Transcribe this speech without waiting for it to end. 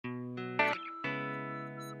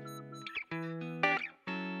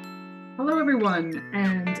Hello, everyone,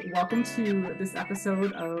 and welcome to this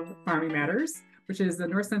episode of Farming Matters, which is the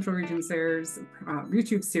North Central Region SARE's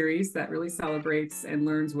YouTube series that really celebrates and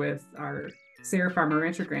learns with our SARE Farmer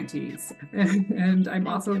Rancher grantees. And I'm Thank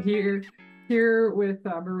also you. here with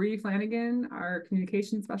Marie Flanagan, our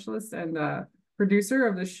communication specialist and producer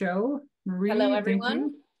of the show. Hello, Marie, thank everyone.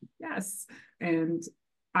 you. Yes, and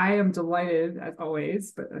I am delighted, as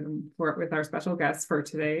always, but with our special guest for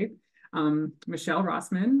today. Michelle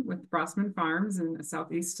Rossman with Rossman Farms in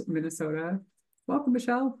Southeast Minnesota. Welcome,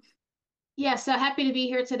 Michelle. Yeah, so happy to be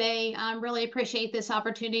here today. Really appreciate this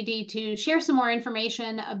opportunity to share some more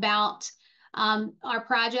information about our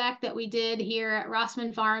project that we did here at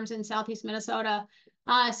Rossman Farms in Southeast Minnesota.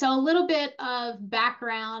 So a little bit of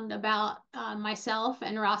background about myself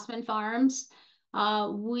and Rossman Farms.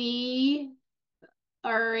 We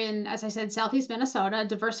are in, as I said, Southeast Minnesota,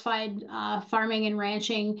 diversified farming and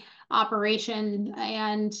ranching operation.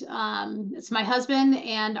 And it's my husband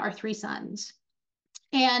and our three sons.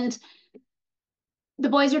 And the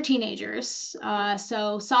boys are teenagers.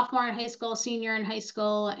 So sophomore in high school, senior in high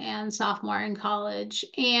school, and sophomore in college.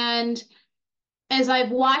 And as I've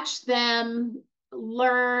watched them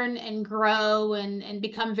learn and grow and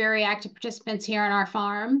become very active participants here on our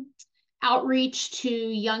farm, outreach to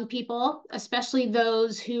young people, especially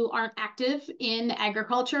those who aren't active in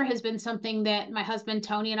agriculture, has been something that my husband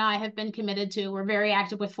Tony and I have been committed to. We're very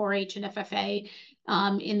active with 4-H and FFA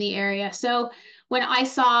in the area. So when I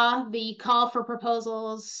saw the call for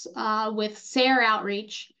proposals with SARE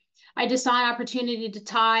outreach, I just saw an opportunity to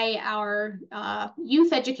tie our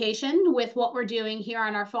youth education with what we're doing here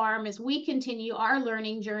on our farm as we continue our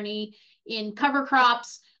learning journey in cover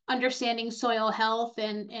crops, understanding soil health,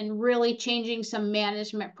 and really changing some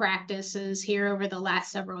management practices here over the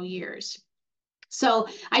last several years. So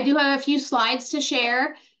I do have a few slides to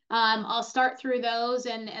share. I'll start through those,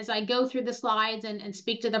 and as I go through the slides and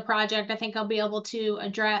speak to the project, I think I'll be able to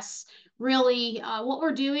address really what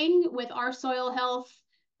we're doing with our soil health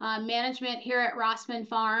management here at Rossman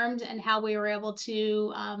Farms and how we were able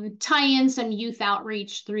to tie in some youth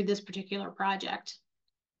outreach through this particular project.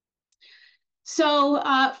 So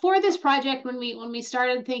for this project, when we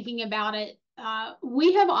started thinking about it,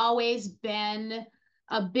 we have always been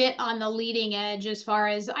a bit on the leading edge as far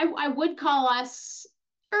as I would call us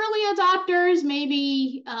early adopters,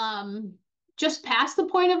 maybe just past the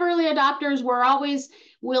point of early adopters. We're always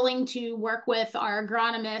willing to work with our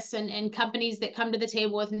agronomists and companies that come to the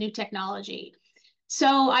table with new technology.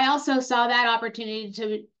 So I also saw that opportunity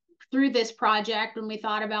to, through this project, when we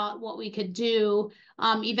thought about what we could do,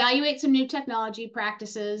 evaluate some new technology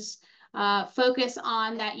practices, focus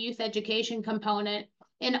on that youth education component.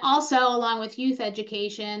 And also, along with youth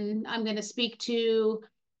education, I'm going to speak to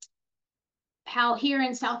how here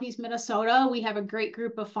in Southeast Minnesota, we have a great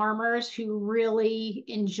group of farmers who really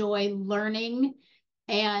enjoy learning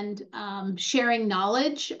and sharing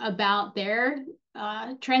knowledge about their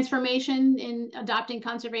transformation in adopting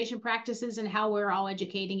conservation practices and how we're all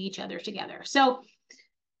educating each other together. So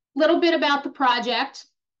a little bit about the project.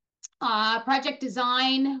 Project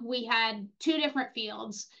design, we had two different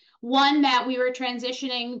fields. One that we were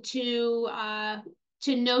transitioning to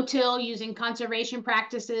no-till using conservation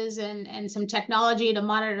practices and some technology to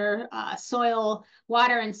monitor soil,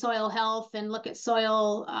 water and soil health and look at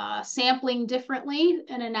soil sampling differently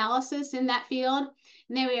and analysis in that field.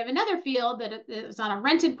 And then we have another field that is on a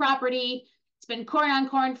rented property. It's been corn on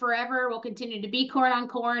corn forever, will continue to be corn on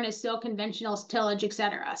corn, is still conventional tillage, et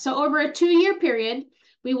cetera. So over a 2-year period,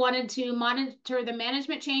 we wanted to monitor the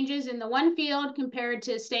management changes in the one field compared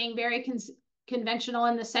to staying very conventional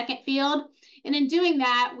in the second field. And in doing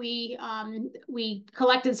that, we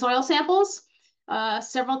collected soil samples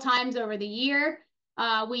several times over the year.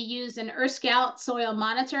 We used an Earth Scout soil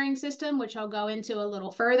monitoring system, which I'll go into a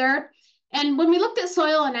little further. And when we looked at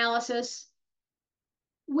soil analysis,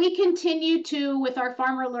 we continue to, with our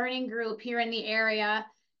farmer learning group here in the area,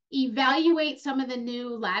 evaluate some of the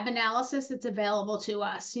new lab analysis that's available to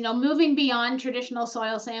us. You know, moving beyond traditional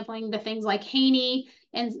soil sampling to things like Haney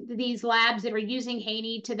and these labs that are using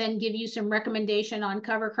Haney to then give you some recommendation on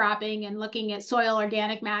cover cropping and looking at soil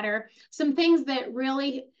organic matter. Some things that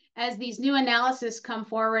really, as these new analysis come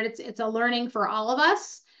forward, it's a learning for all of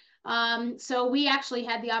us. So we actually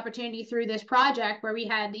had the opportunity through this project where we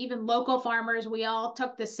had even local farmers. We all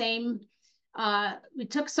took the same, we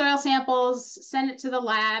took soil samples, sent it to the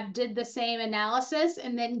lab, did the same analysis,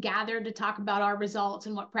 and then gathered to talk about our results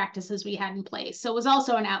and what practices we had in place. So it was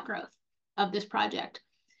also an outgrowth of this project.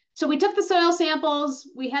 So we took the soil samples,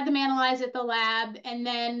 we had them analyzed at the lab, and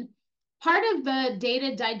then part of the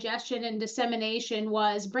data digestion and dissemination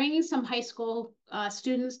was bringing some high school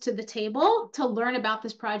students to the table to learn about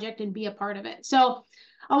this project and be a part of it. So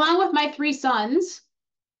along with my 3 sons,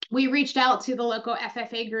 we reached out to the local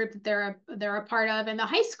FFA group that they're a part of in the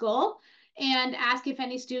high school and asked if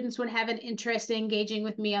any students would have an interest in engaging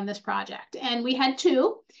with me on this project. And we had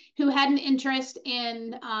 2 who had an interest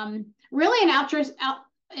in really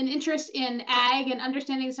an interest in ag and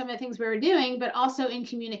understanding some of the things we were doing, but also in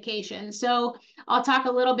communication. So I'll talk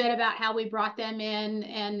a little bit about how we brought them in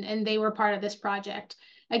and they were part of this project.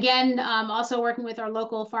 Again, also working with our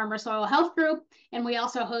local farmer soil health group, and we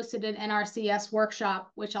also hosted an NRCS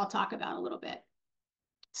workshop, which I'll talk about a little bit.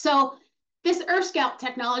 So this Earth Scout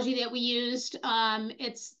technology that we used,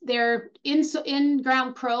 they're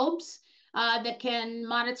in-ground probes that can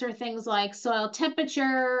monitor things like soil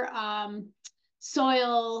temperature,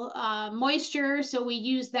 soil moisture. So we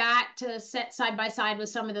use that to set side by side with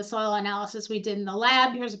some of the soil analysis we did in the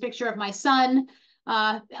lab. Here's a picture of my son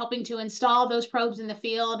helping to install those probes in the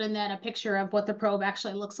field, and then a picture of what the probe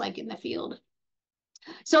actually looks like in the field.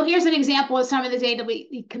 So here's an example of some of the data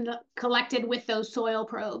we collected with those soil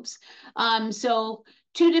probes. So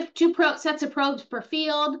two sets of probes per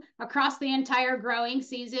field across the entire growing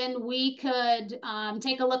season. We could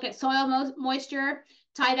take a look at soil moisture,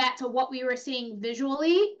 tie that to what we were seeing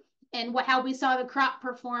visually and how we saw the crop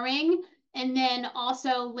performing, and then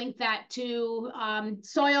also link that to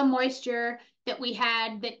soil moisture that we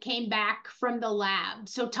had that came back from the lab.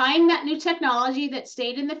 So tying that new technology that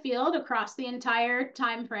stayed in the field across the entire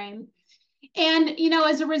time frame. And, you know,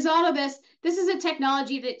 as a result of this is a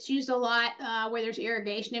technology that's used a lot where there's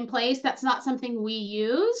irrigation in place. That's not something we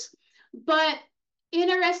use, but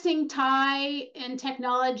interesting tie and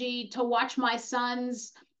technology to watch my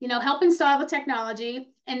sons, you know, help install the technology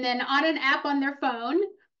and then on an app on their phone,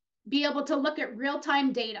 be able to look at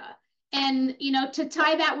real-time data. And, you know, to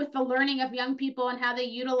tie that with the learning of young people and how they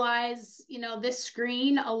utilize, you know, this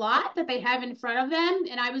screen a lot that they have in front of them.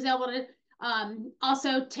 And I was able to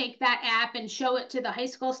also take that app and show it to the high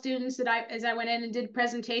school students as I went in and did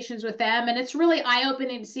presentations with them. And it's really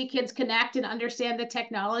eye-opening to see kids connect and understand the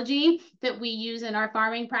technology that we use in our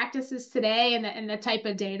farming practices today and the type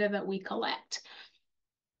of data that we collect.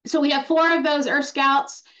 So we have 4 of those Earth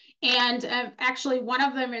Scouts. And actually, one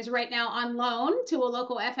of them is right now on loan to a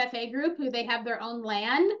local FFA group who they have their own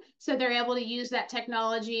land. So they're able to use that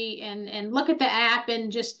technology and look at the app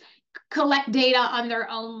and just collect data on their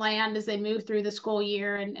own land as they move through the school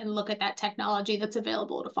year and look at that technology that's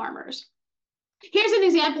available to farmers. Here's an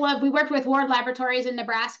example of, we worked with Ward Laboratories in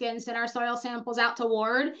Nebraska and sent our soil samples out to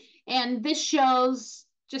Ward. And this shows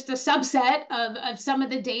just a subset of some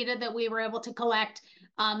of the data that we were able to collect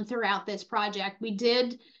throughout this project. We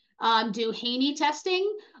did do Haney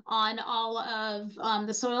testing on all of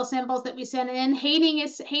the soil samples that we sent in. Haney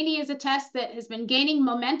is a test that has been gaining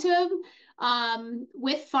momentum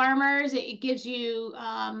with farmers. It gives you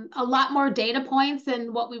a lot more data points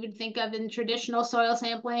than what we would think of in traditional soil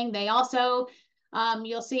sampling. They also,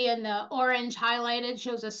 you'll see in the orange highlighted,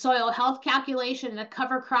 shows a soil health calculation and a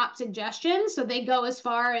cover crop suggestion. So they go as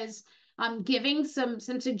far as giving some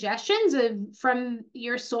suggestions from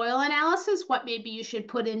your soil analysis, what maybe you should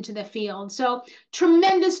put into the field. So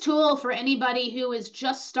tremendous tool for anybody who is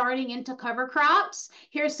just starting into cover crops.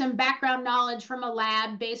 Here's some background knowledge from a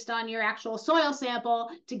lab based on your actual soil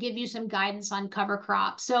sample to give you some guidance on cover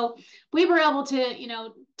crops. So we were able to, you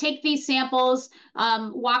know, take these samples,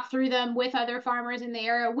 walk through them with other farmers in the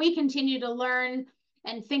area. We continue to learn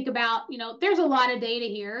and think about, you know, there's a lot of data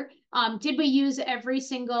here. Did we use every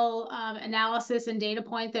single analysis and data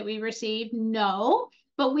point that we received? No,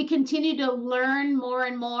 but we continue to learn more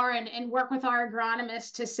and more and work with our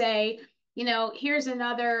agronomists to say, you know, here's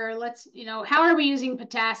another, you know, how are we using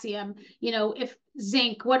potassium? You know, if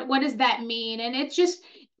zinc, what does that mean? And it's just,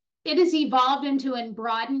 it has evolved into and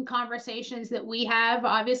broadened conversations that we have,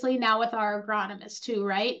 obviously now with our agronomists too,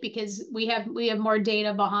 right? Because we have more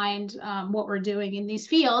data behind what we're doing in these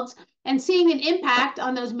fields and seeing an impact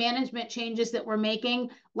on those management changes that we're making,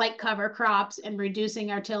 like cover crops and reducing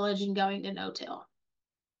our tillage and going to no-till.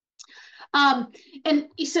 And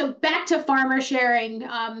so back to farmer sharing.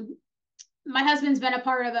 My husband's been a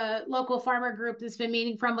part of a local farmer group that's been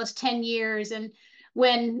meeting for almost 10 years. And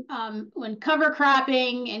when cover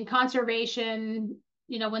cropping and conservation,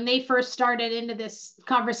 you know, when they first started into this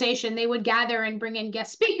conversation, they would gather and bring in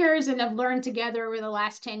guest speakers and have learned together over the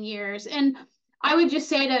last 10 years. And I would just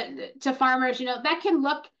say to farmers, you know, that can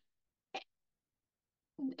look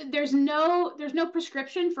there's no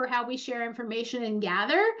prescription for how we share information and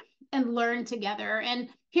gather and learn together. And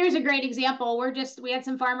here's a great example. We had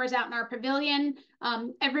some farmers out in our pavilion.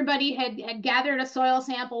 Everybody had gathered a soil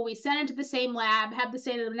sample. We sent it to the same lab, had the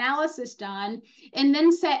same analysis done, and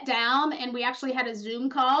then sat down, and we actually had a Zoom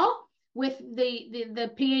call with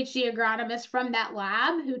the PhD agronomist from that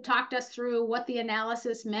lab who talked us through what the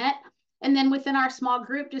analysis meant. And then within our small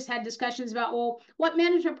group, just had discussions about, well, what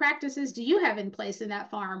management practices do you have in place in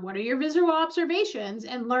that farm? What are your visual observations?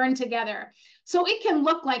 And learn together. So it can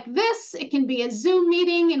look like this. It can be a Zoom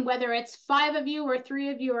meeting, and whether it's 5 of you or 3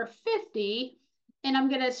 of you or 50. And I'm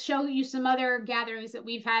going to show you some other gatherings that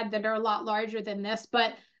we've had that are a lot larger than this.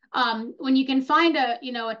 But when you can find a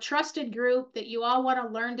trusted group that you all want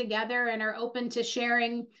to learn together and are open to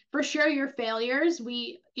sharing, for sure, your failures.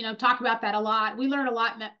 We talk about that a lot. We learn a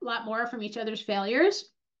lot more from each other's failures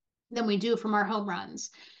than we do from our home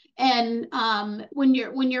runs. And when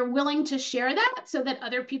you're willing to share that so that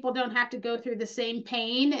other people don't have to go through the same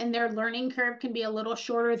pain, and their learning curve can be a little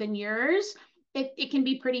shorter than yours, it can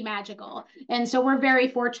be pretty magical. And so we're very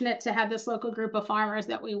fortunate to have this local group of farmers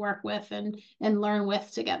that we work with and learn with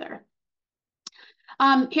together.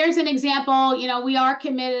 Here's an example. We are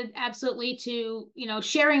committed absolutely to,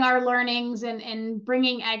 sharing our learnings and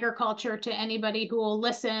bringing agriculture to anybody who will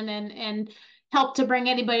listen, and help to bring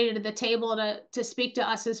anybody to the table to speak to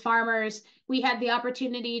us as farmers. We had the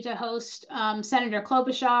opportunity to host Senator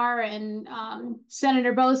Klobuchar and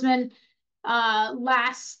Senator Bozeman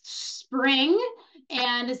last spring,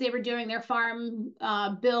 and as they were doing their farm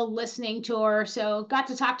bill listening tour. So got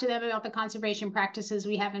to talk to them about the conservation practices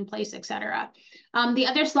we have in place, et cetera. The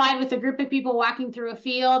other slide with a group of people walking through a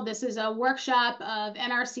field. This is a workshop of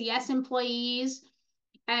NRCS employees,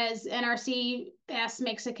 as NRCS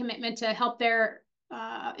makes a commitment to help their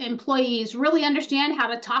employees really understand how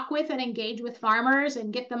to talk with and engage with farmers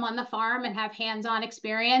and get them on the farm and have hands-on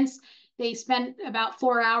experience. They spent about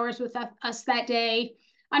 4 hours with us that day,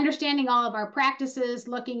 understanding all of our practices,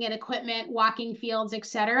 looking at equipment, walking fields, et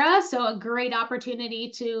cetera. So a great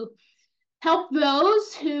opportunity to help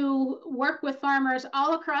those who work with farmers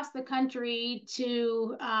all across the country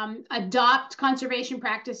to adopt conservation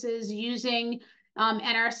practices using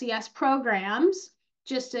NRCS programs.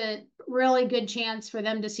 Just a really good chance for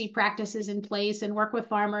them to see practices in place and work with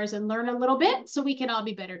farmers and learn a little bit so we can all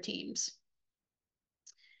be better teams.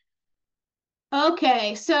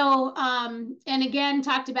 Okay, so, and again,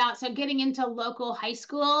 talked about, so getting into local high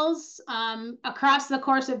schools. Across the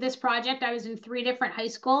course of this project, I was in 3 different high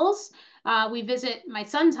schools. We visit my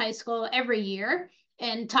son's high school every year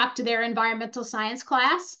and talk to their environmental science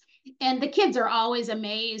class. And the kids are always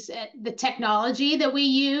amazed at the technology that we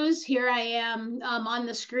use. Here I am on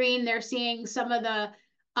the screen. They're seeing some of the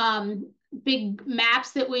big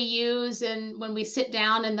maps that we use, and when we sit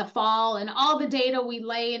down in the fall, and all the data we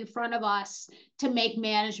lay in front of us to make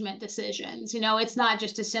management decisions. It's not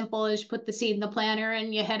just as simple as put the seed in the planter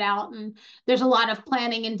and you head out, and there's a lot of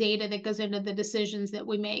planning and data that goes into the decisions that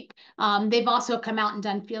we make. They've also come out and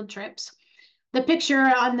done field trips. The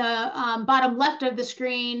picture on the bottom left of the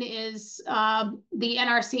screen is the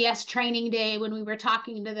NRCS training day, when we were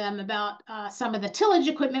talking to them about some of the tillage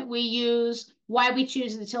equipment we use, why we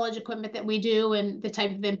choose the tillage equipment that we do, and the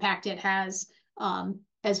type of impact it has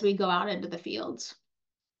as we go out into the fields.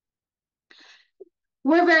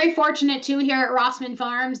 We're very fortunate too here at Rossman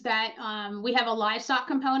Farms that we have a livestock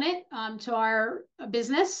component to our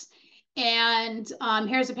business. And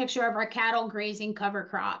here's a picture of our cattle grazing cover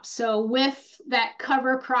crops. So with that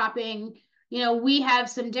cover cropping, we have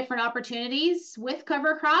some different opportunities with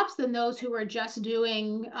cover crops than those who are just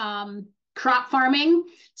doing crop farming.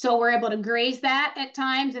 So we're able to graze that at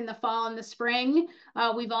times in the fall and the spring.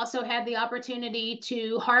 We've also had the opportunity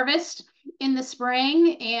to harvest in the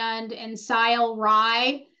spring and ensile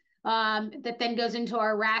rye that then goes into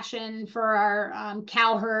our ration for our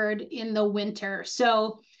cow herd in the winter.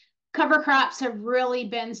 So cover crops have really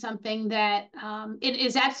been something that it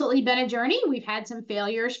has absolutely been a journey. We've had some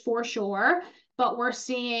failures for sure, but we're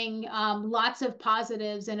seeing lots of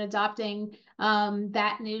positives in adopting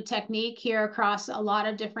that new technique here across a lot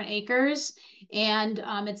of different acres. And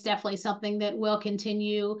it's definitely something that will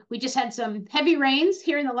continue. We just had some heavy rains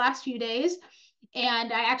here in the last few days.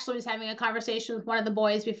 And I actually was having a conversation with one of the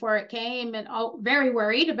boys before it came, and very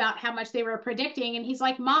worried about how much they were predicting. And he's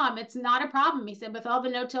like, Mom, it's not a problem. He said, with all the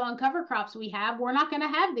no-till and cover crops we have, we're not going to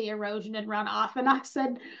have the erosion and runoff. And I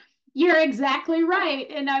said, you're exactly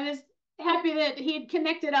right. And I was happy that he had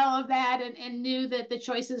connected all of that and knew that the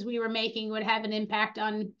choices we were making would have an impact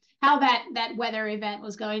on how that weather event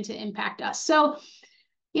was going to impact us. So,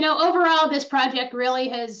 overall, this project really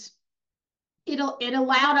has it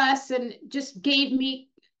allowed us and just gave me,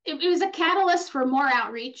 it was a catalyst for more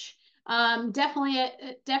outreach. Definitely,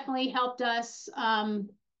 it definitely helped us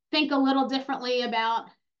think a little differently about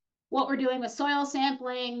what we're doing with soil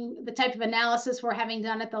sampling, the type of analysis we're having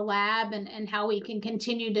done at the lab, and how we can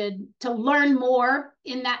continue to learn more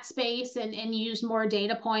in that space and use more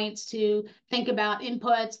data points to think about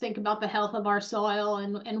inputs, think about the health of our soil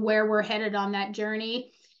and where we're headed on that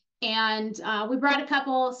journey. And we brought a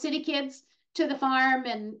couple city kids to the farm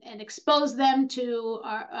and exposed them to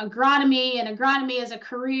agronomy and agronomy as a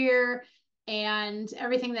career and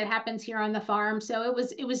everything that happens here on the farm. So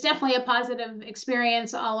it was definitely a positive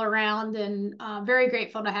experience all around, and very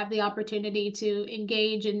grateful to have the opportunity to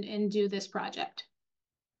engage and do this project.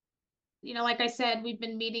 You know, like I said, we've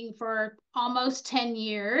been meeting for almost 10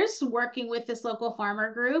 years, working with this local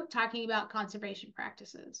farmer group, talking about conservation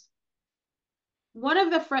practices. One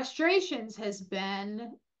of the frustrations has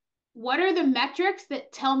been, what are the metrics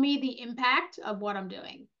that tell me the impact of what I'm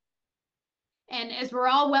doing? And as we're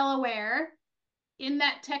all well aware, in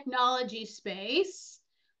that technology space,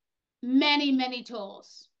 many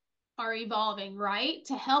tools are evolving, right?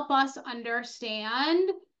 To help us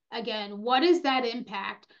understand, again, what is that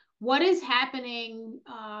impact? What is happening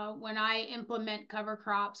when I implement cover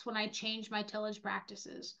crops, when I change my tillage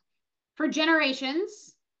practices? For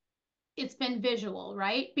generations, it's been visual,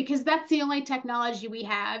 right? Because that's the only technology we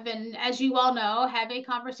have. And as you all know, have a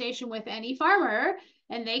conversation with any farmer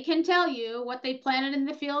and they can tell you what they planted in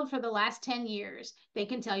the field for the last 10 years. They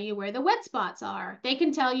can tell you where the wet spots are. They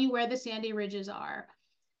can tell you where the sandy ridges are.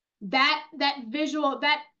 That visual,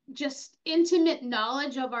 that just intimate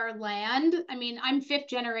knowledge of our land. I mean, I'm fifth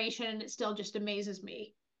generation and it still just amazes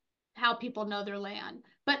me how people know their land.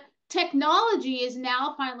 But technology is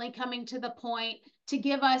now finally coming to the point to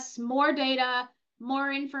give us more data,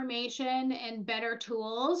 more information, and better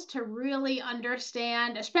tools to really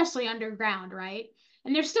understand, especially underground, right?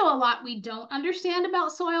 And there's still a lot we don't understand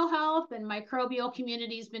about soil health and microbial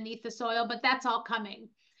communities beneath the soil, but that's all coming.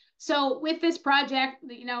 So with this project,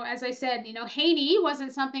 you know, as I said, you know, Haney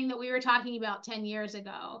wasn't something that we were talking about 10 years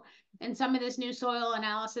ago. And some of this new soil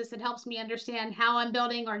analysis that helps me understand how I'm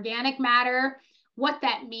building organic matter, what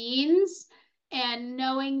that means, and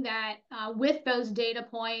knowing that with those data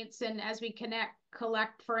points and as we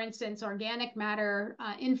collect, for instance, organic matter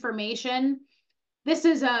information, this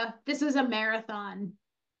is a marathon.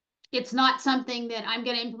 It's not something that I'm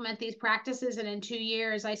going to implement these practices and in 2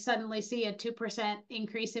 years I suddenly see a 2%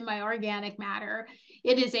 increase in my organic matter.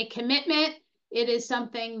 It is a commitment. It is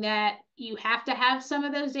something that you have to have some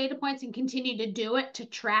of those data points and continue to do it to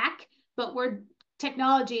track, but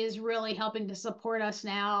technology is really helping to support us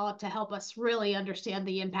now to help us really understand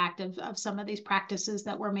the impact of some of these practices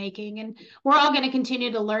that we're making. And we're all going to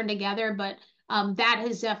continue to learn together, but that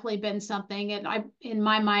has definitely been something, and in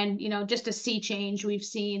my mind, you know, just a sea change we've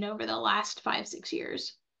seen over the last 5-6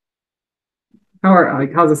 years.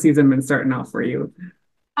 How's the season been starting out for you?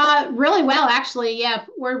 Really well, actually. Yeah,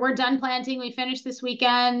 we're done planting. We finished this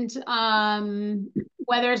weekend.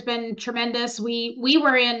 Weather's been tremendous. We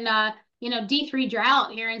were in you know, D3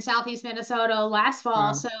 drought here in southeast Minnesota last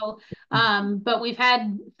fall. Wow. So but we've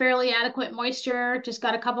had fairly adequate moisture, just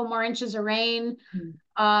got a couple more inches of rain.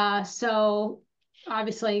 So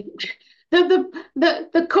obviously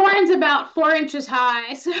the corn's about 4 inches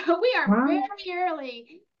high. So we are Wow. very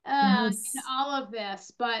early in Yes. all of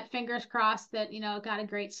this, but fingers crossed that, you know, it got a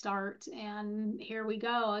great start. And here we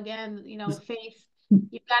go again, you know, faith.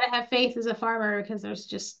 You've got to have faith as a farmer because there's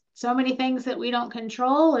just so many things that we don't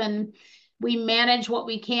control, and we manage what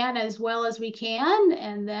we can as well as we can,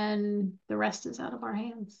 and then the rest is out of our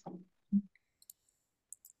hands.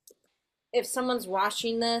 If someone's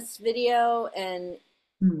watching this video and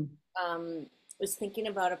Hmm. was thinking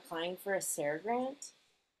about applying for a SARE grant,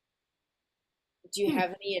 do you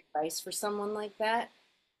have any advice for someone like that?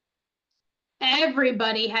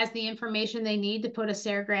 Everybody has the information they need to put a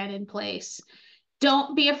SARE grant in place.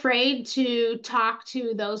 Don't be afraid to talk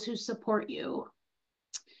to those who support you,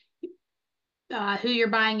 who you're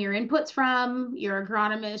buying your inputs from, your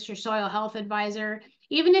agronomist, your soil health advisor.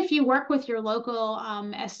 Even if you work with your local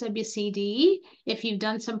SWCD, if you've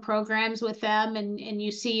done some programs with them and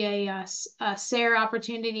you see a SARE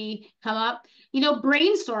opportunity come up, you know,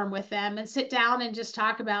 brainstorm with them and sit down and just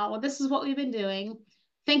talk about, well, this is what we've been doing.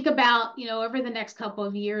 Think about, you know, over the next couple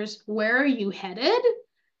of years, where are you headed?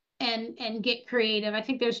 And get creative. I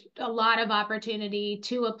think there's a lot of opportunity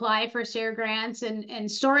to apply for SARE grants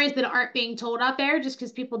and stories that aren't being told out there just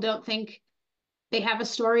because people don't think they have a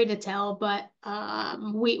story to tell, but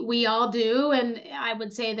we all do. And I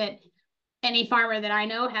would say that any farmer that I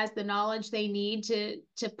know has the knowledge they need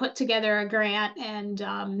to put together a grant and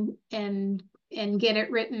get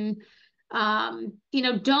it written.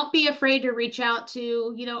 Don't be afraid to reach out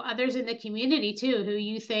to, others in the community too, who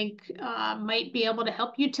you think might be able to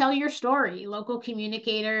help you tell your story. Local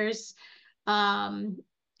communicators,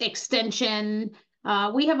 extension.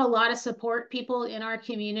 We have a lot of support people in our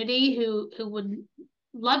community who would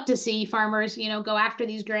love to see farmers, go after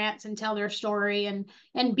these grants and tell their story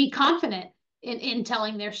and be confident in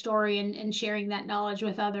telling their story and sharing that knowledge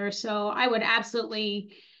with others. So I would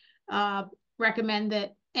absolutely recommend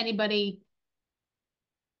that anybody,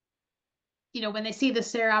 when they see the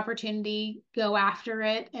SARE opportunity, go after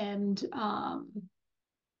it and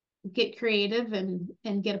get creative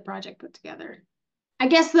and get a project put together. I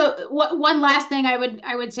guess one last thing I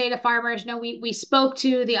would say to farmers, we spoke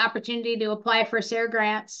to the opportunity to apply for SARE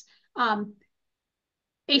grants.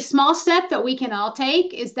 A small step that we can all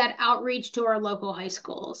take is that outreach to our local high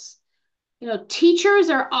schools. Teachers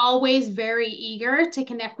are always very eager to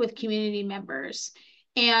connect with community members,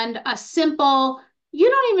 and you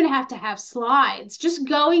don't even have to have slides. Just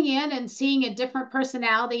going in and seeing a different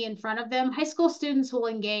personality in front of them, high school students will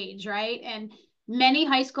engage, right? And many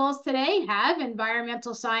high schools today have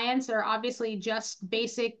environmental science or obviously just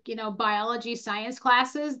basic, biology science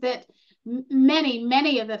classes that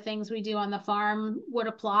many of the things we do on the farm would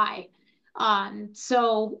apply.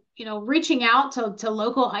 So, reaching out to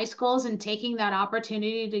local high schools and taking that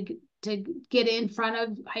opportunity to get in front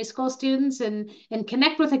of high school students and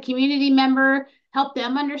connect with a community member, help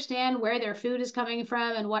them understand where their food is coming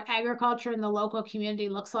from and what agriculture in the local community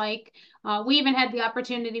looks like. We even had the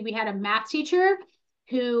opportunity, we had a math teacher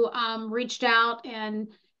who reached out, and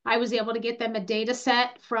I was able to get them a data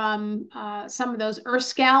set from some of those Earth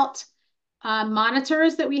Scout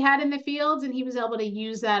monitors that we had in the fields, and he was able to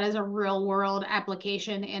use that as a real world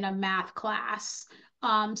application in a math class.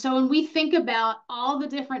 So when we think about all the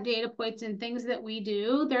different data points and things that we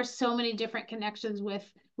do, there's so many different connections with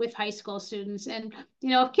high school students. And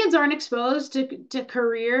if kids aren't exposed to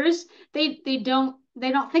careers, they don't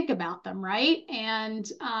think about them, right?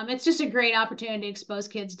 And it's just a great opportunity to expose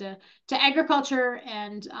kids to agriculture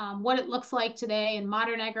and what it looks like today in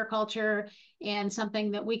modern agriculture, and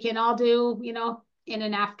something that we can all do, in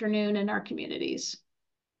an afternoon in our communities.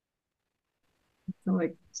 So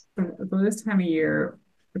like for this time of year,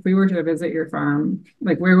 if we were to visit your farm,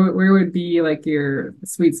 like where would be like your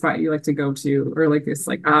sweet spot you like to go to, or like this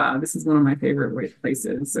this is one of my favorite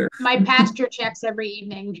places, or my pasture checks every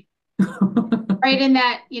evening. Right in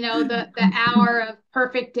that, the hour of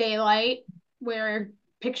perfect daylight where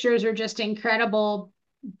pictures are just incredible.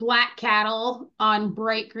 Black cattle on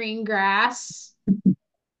bright green grass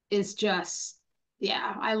is just,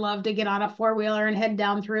 yeah, I love to get on a four-wheeler and head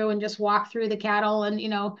down through and just walk through the cattle. And,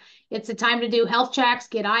 it's a time to do health checks,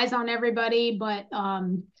 get eyes on everybody. But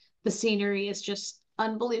the scenery is just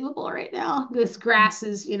unbelievable right now. This grass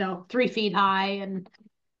is, 3 feet high. And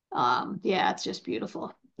yeah, it's just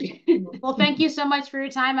beautiful. Well, thank you so much for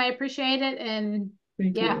your time. I appreciate it. And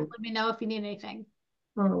thank yeah, you. let me know if you need anything.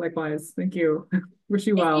 Oh, likewise. Thank you. Wish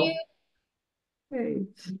you Thank well. you.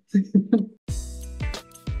 Hey.